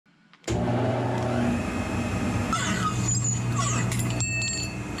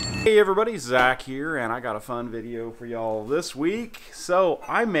Hey everybody, Zach here, and I got a fun video for y'all this week. So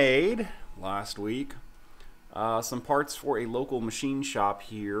I made, last week, some parts for a local machine shop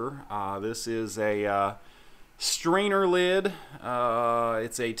here. This is a strainer lid.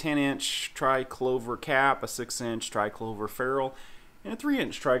 It's a 10-inch tri-clover cap, a 6-inch tri-clover ferrule, and a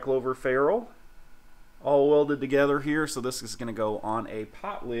 3-inch tri-clover ferrule, all welded together here. So this is going to go on a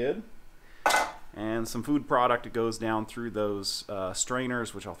pot lid, and some food product that goes down through those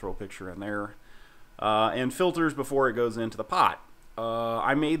strainers, which I'll throw a picture in there, and filters before it goes into the pot.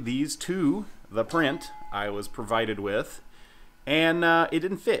 I made these to the print I was provided with, and it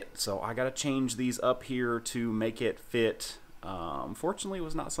didn't fit, so I got to change these up here to make it fit. Unfortunately, it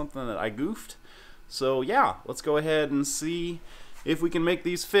was not something that I goofed, so yeah, let's go ahead and see if we can make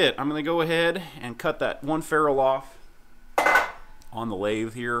these fit. I'm going to go ahead and cut that one ferrule off on the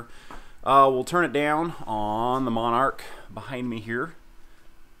lathe here. We'll turn it down on the Monarch behind me here.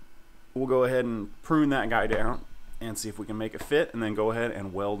 We'll go ahead and prune that guy down and see if we can make it fit, and then go ahead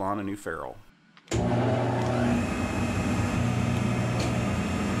and weld on a new ferrule.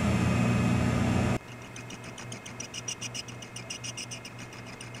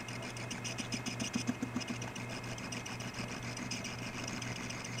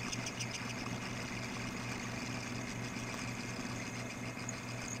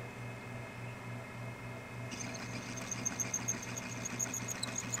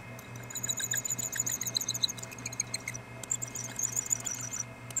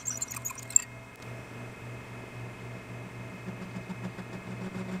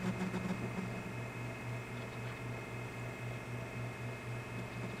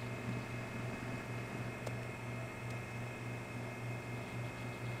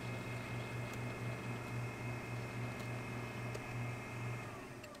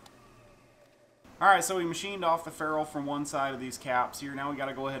 Alright, so we machined off the ferrule from one side of these caps here. Now we got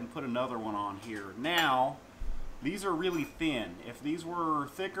to go ahead and put another one on here. Now, these are really thin. If these were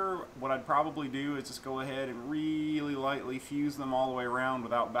thicker, what I'd probably do is just go ahead and really lightly fuse them all the way around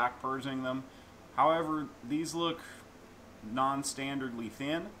without back purging them. However, these look non-standardly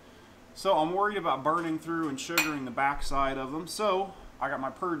thin, so I'm worried about burning through and sugaring the back side of them. So I got my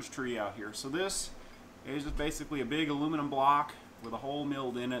purge tree out here. So this is just basically a big aluminum block with a hole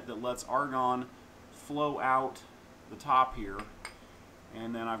milled in it that lets argon flow out the top here,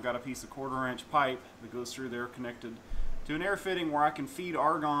 and then I've got a piece of 1/4-inch pipe that goes through there connected to an air fitting where I can feed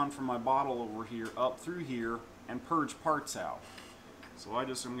argon from my bottle over here up through here and purge parts out. So I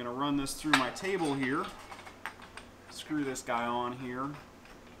just am going to run this through my table here, screw this guy on here,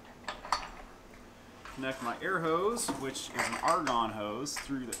 connect my air hose, which is an argon hose,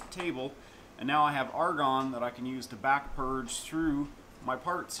 through the table, and now I have argon that I can use to back purge through my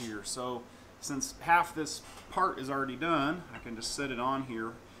parts here. So since half this part is already done, I can just set it on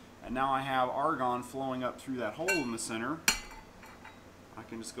here, and now I have argon flowing up through that hole in the center. I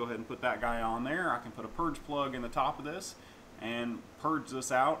can just go ahead and put that guy on there. I can put a purge plug in the top of this and purge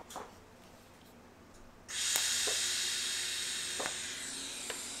this out.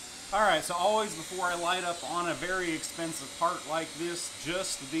 Alright, so always before I light up on a very expensive part like this,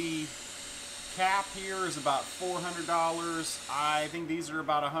 just the cap here is about $400. I think these are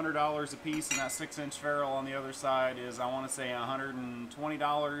about $100 a piece, and that 6-inch ferrule on the other side is, I want to say,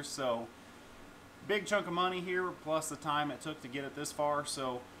 $120. So big chunk of money here, plus the time it took to get it this far.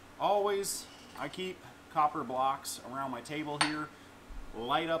 So always I keep copper blocks around my table here,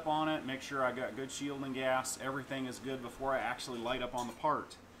 light up on it, make sure I got good shielding gas, everything is good before I actually light up on the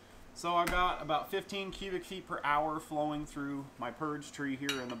part. So I got about 15 cubic feet per hour flowing through my purge tree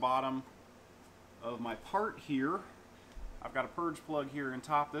here in the bottom of my part here. I've got a purge plug here in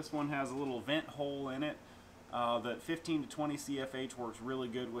top. This one has a little vent hole in it that 15 to 20 CFH works really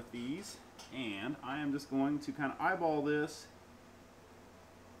good with these, and I am just going to kind of eyeball this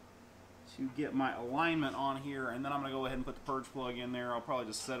to get my alignment on here, and then I'm going to go ahead and put the purge plug in there. I'll probably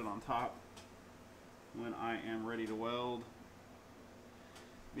just set it on top when I am ready to weld,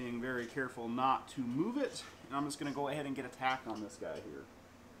 being very careful not to move it. And I'm just going to go ahead and get a tack on this guy here.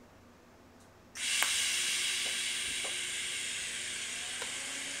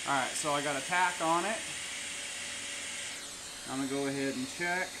 Alright, so I got a tack on it. I'm going to go ahead and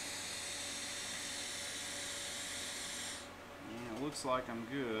check. And it looks like I'm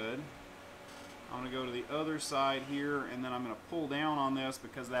good. I'm going to go to the other side here, and then I'm going to pull down on this,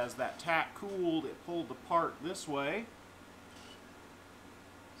 because as that tack cooled, it pulled the part this way.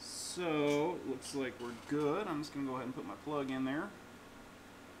 So it looks like we're good. I'm just going to go ahead and put my plug in there.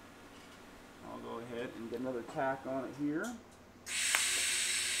 I'll go ahead and get another tack on it here.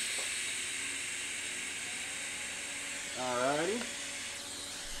 Alrighty.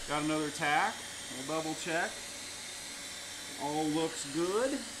 Got got another tack. We'll double check. All looks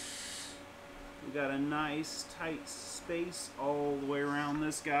good. We got a nice tight space all the way around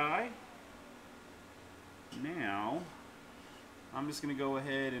this guy. Now, I'm just going to go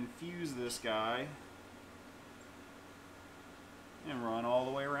ahead and fuse this guy and run all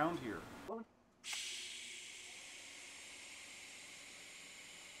the way around here.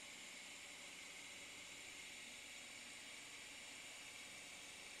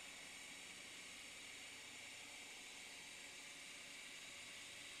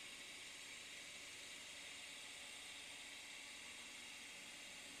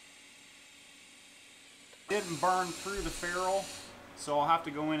 Didn't burn through the ferrule, so I'll have to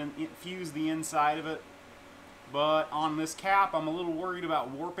go in and fuse the inside of it. But on this cap, I'm a little worried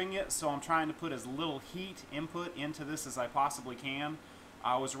about warping it, so I'm trying to put as little heat input into this as I possibly can.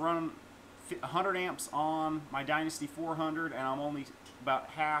 I was running 100 amps on my Dynasty 400, and I'm only about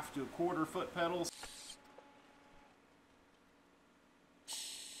half to a quarter foot pedals.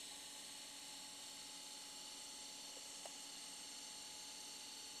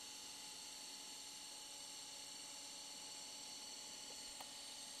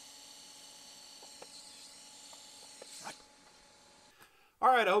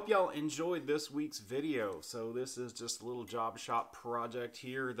 Alright, I hope y'all enjoyed this week's video. So this is just a little job shop project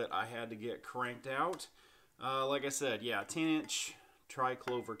here that I had to get cranked out. Like I said, yeah, 10-inch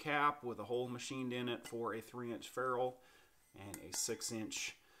tri-clover cap with a hole machined in it for a 3-inch ferrule and a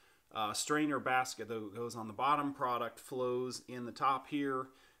 6-inch strainer basket that goes on the bottom. Product flows in the top here.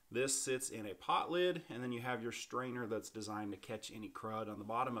 This sits in a pot lid, and then you have your strainer that's designed to catch any crud on the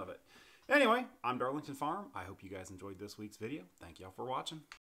bottom of it. Anyway, I'm Darlington Farm. I hope you guys enjoyed this week's video. Thank y'all for watching.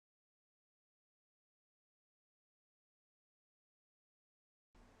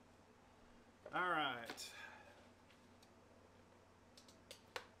 All right.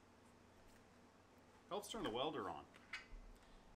 Helps turn the welder on.